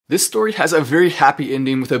This story has a very happy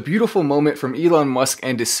ending with a beautiful moment from Elon Musk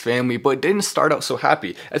and his family, but it didn't start out so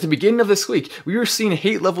happy. At the beginning of this week, we were seeing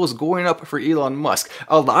hate levels going up for Elon Musk.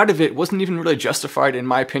 A lot of it wasn't even really justified in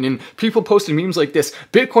my opinion. People posted memes like this: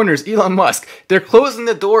 Bitcoiners, Elon Musk, they're closing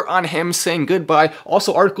the door on him, saying goodbye.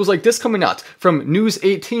 Also articles like this coming out from News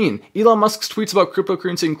 18. Elon Musk's tweets about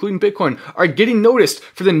cryptocurrency, including Bitcoin, are getting noticed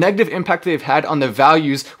for the negative impact they've had on the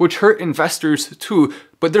values, which hurt investors too.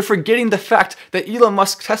 But they're forgetting the fact that Elon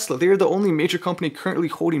Musk, Tesla, they are the only major company currently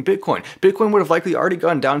holding Bitcoin. Bitcoin would have likely already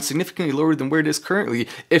gone down significantly lower than where it is currently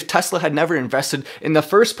if Tesla had never invested in the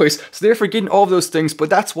first place. So they're forgetting all of those things,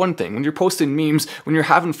 but that's one thing. When you're posting memes, when you're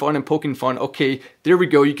having fun and poking fun, okay, there we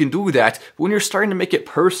go, you can do that. But when you're starting to make it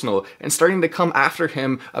personal and starting to come after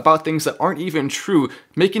him about things that aren't even true,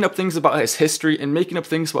 making up things about his history and making up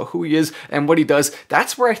things about who he is and what he does,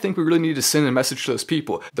 that's where I think we really need to send a message to those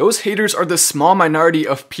people. Those haters are the small minority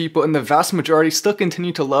of people, and the vast majority still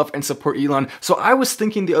continue to love and support Elon. So I was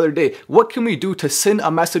thinking the other day, what can we do to send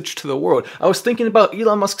a message to the world? I was thinking about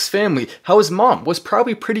Elon Musk's family, how his mom was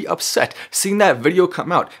probably pretty upset seeing that video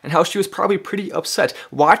come out, and how she was probably pretty upset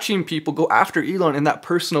watching people go after Elon in that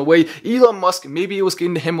personal way. Elon Musk, maybe it was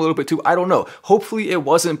getting to him a little bit too, I don't know. Hopefully it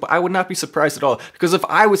wasn't, but I would not be surprised at all, because if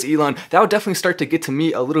I was Elon, that would definitely start to get to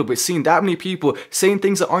me a little bit, seeing that many people saying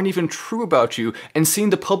things that aren't even true about you, and seeing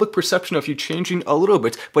the public perception of you changing a little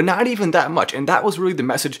bit, but not even that much. And that was really the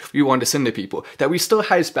message we wanted to send to people, that we still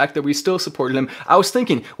had his back, that we still supported him. I was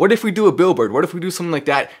thinking, what if we do a billboard? What if we do something like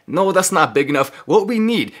that? No, that's not big enough. What we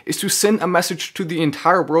need is to send a message to the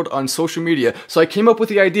entire world on social media. So I came up with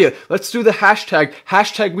the idea, let's do the hashtag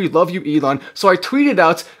 #WeLoveYouElon. So I tweeted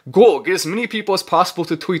out, goal, get as many people as possible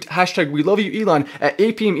to tweet #WeLoveYouElon at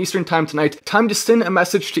 8 p.m. Eastern time tonight. Time to send a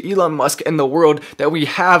message to Elon Musk and the world that we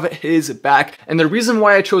have his back. And the reason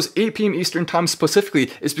why I chose 8 p.m. Eastern time specifically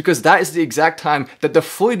is because that is the exact time that the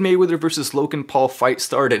Floyd Mayweather versus Logan Paul fight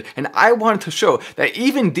started. And I wanted to show that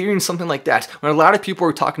even during something like that, when a lot of people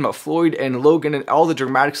were talking about Floyd and Logan and all the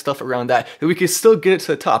dramatic stuff around that we could still get it to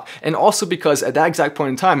the top. And also because at that exact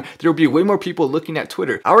point in time, there would be way more people looking at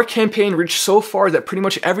Twitter. Our campaign reached so far that pretty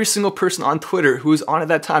much every single person on Twitter who was on at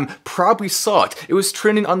that time probably saw it. It was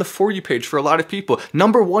trending on the For You page for a lot of people.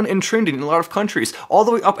 #1 in trending in a lot of countries, all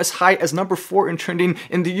the way up as high as #4 in trending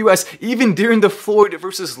in the US, even during the Floyd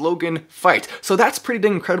versus Logan fight. So that's pretty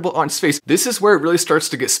dang incredible on its face. This is where it really starts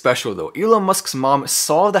to get special though. Elon Musk's mom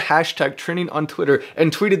saw the hashtag trending on Twitter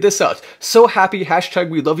and tweeted this out: so happy,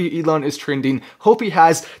 #WeLoveYouElon is trending. Hope he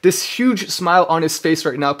has this huge smile on his face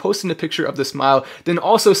right now, posting a picture of the smile, then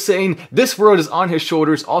also saying this world is on his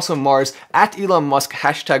shoulders, also Mars, at Elon Musk,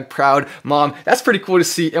 #proud mom. That's pretty cool to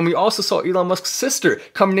see. And we also saw Elon Musk's sister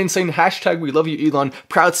coming in saying #WeLoveYouElon,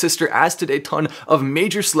 proud sister, as did a ton of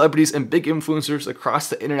major celebrities and big influencers across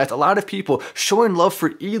the internet. A lot of people showing love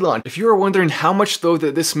for Elon. If you are wondering how much though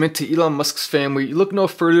that this meant to Elon Musk's family, you look no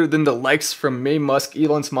further than the likes from May Musk,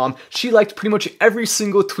 Elon's mom. She liked pretty much every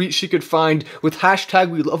single tweet she could find with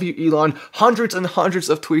 #WeLoveYouElon. Hundreds and hundreds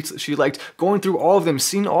of tweets that she liked, going through all of them,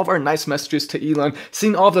 seeing all of our nice messages to Elon,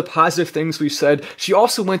 seeing all of the positive things we said. She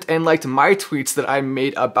also went and liked my tweets that I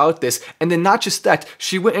made about this. And then not just that,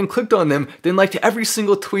 she went and clicked on them, then liked every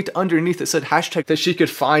single tweet underneath that said hashtag that she could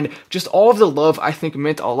find. Just all of the love I think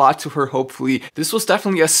meant a lot to her, hopefully. This was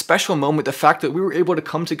definitely a special moment, the fact that we were able to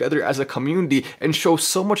come together as a community and show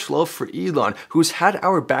so much love for Elon, who's had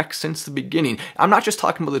our back since the beginning. I'm not just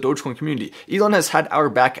talking about the Dogecoin community. Elon has had our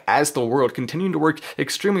back as the world, continuing to work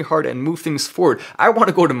extremely hard and move things forward. I want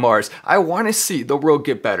to go to Mars. I want to see the world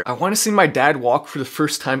get better. I want to see my dad walk for the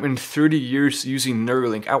first time in 30 years using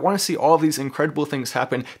Neuralink. I want to see all of these incredible things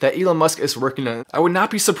happen that Elon Musk is working on. I would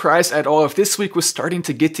not be surprised at all if this week was starting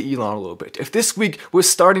to get to Elon a little bit. If this week was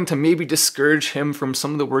starting to maybe discourage him from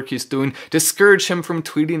some of the work he's doing, discourage him from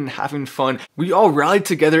tweeting and having fun, we all rallied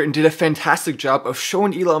together and did a fantastic job of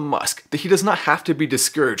showing Elon Musk that he does not have to be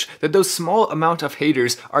discouraged, that those small amount of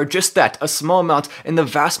haters are just that, a small amount, and the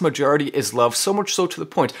vast majority is love, so much so to the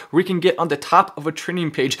point where we can get on the top of a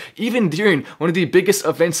trending page even during one of the biggest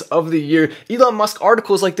events of the year. Elon Musk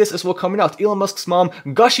articles like this as well coming out. Elon Musk's mom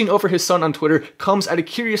gushing over his son on Twitter comes at a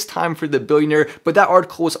curious time for the billionaire, but that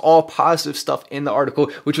article was all positive stuff in the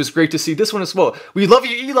article, which was great to see. This one as well. We love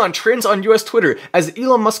you, Elon, trends on US Twitter as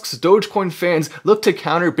Elon Musk's Dogecoin fans look to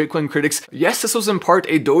counter Bitcoin critics. Yes, this was in part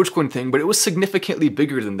a Dogecoin thing, but it was significantly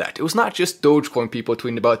bigger than that. It was not just Dogecoin people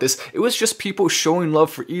tweeting about this. It was just people showing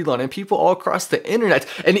love for Elon and people all across the internet.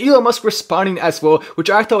 And Elon Musk responding as well, which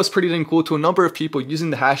I thought was pretty dang cool, to a number of people using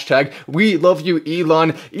the hashtag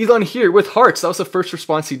 #WeLoveYouElon. Elon here with hearts. That was the first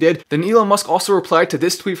response he did. Then Elon Musk also replied to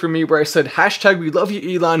this tweet from me where I said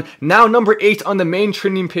 #WeLoveYouElon. Now number 8 on the main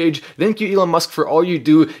trending page. Thank you, Elon Musk, for all you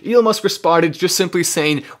do. Elon Musk responded just simply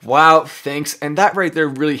saying, wow, thanks. And that right there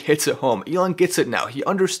really hits it home. Elon gets it now. He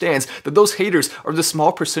understands that those haters are the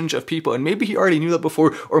small percentage of people, and maybe he already knew that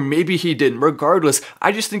before, or maybe he didn't. Regardless,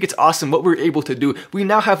 I just think it's awesome what we're able to do. We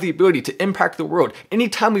now have the ability to impact the world.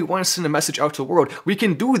 Anytime we want to send a message out to the world, we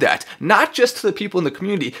can do that. Not just to the people in the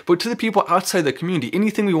community, but to the people outside the community.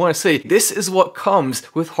 Anything we want to say, this is what comes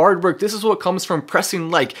with hard work. This is what comes from pressing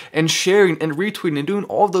like and sharing and retweeting and doing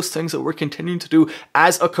all those things that we're continuing to do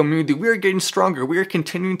as a community. We are getting stronger. We are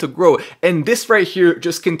continuing to grow. And this right here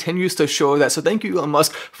just continues to show that. So thank you, Elon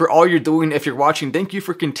Musk, for all you're doing. If you're watching, thank you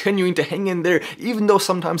for continuing to hang in there, even though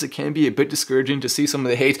sometimes it can be a bit discouraging to see some of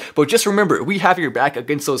the hate. But just remember, we have your back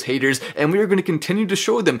against those haters, and we are going to continue to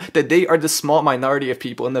show them that they are the small minority of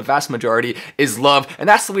people and the vast majority is love. And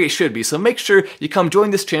that's the way it should be. So make sure you come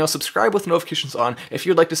join this channel, subscribe with notifications on if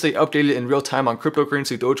you'd like to stay updated in real time on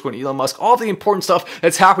cryptocurrency, Dogecoin, Elon Musk, all the important stuff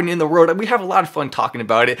that's happening in the world. And we have a lot of fun talking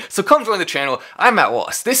about it. So come join the channel. I'm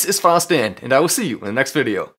Wallace. This is Final Stand, and I will see you in the next video.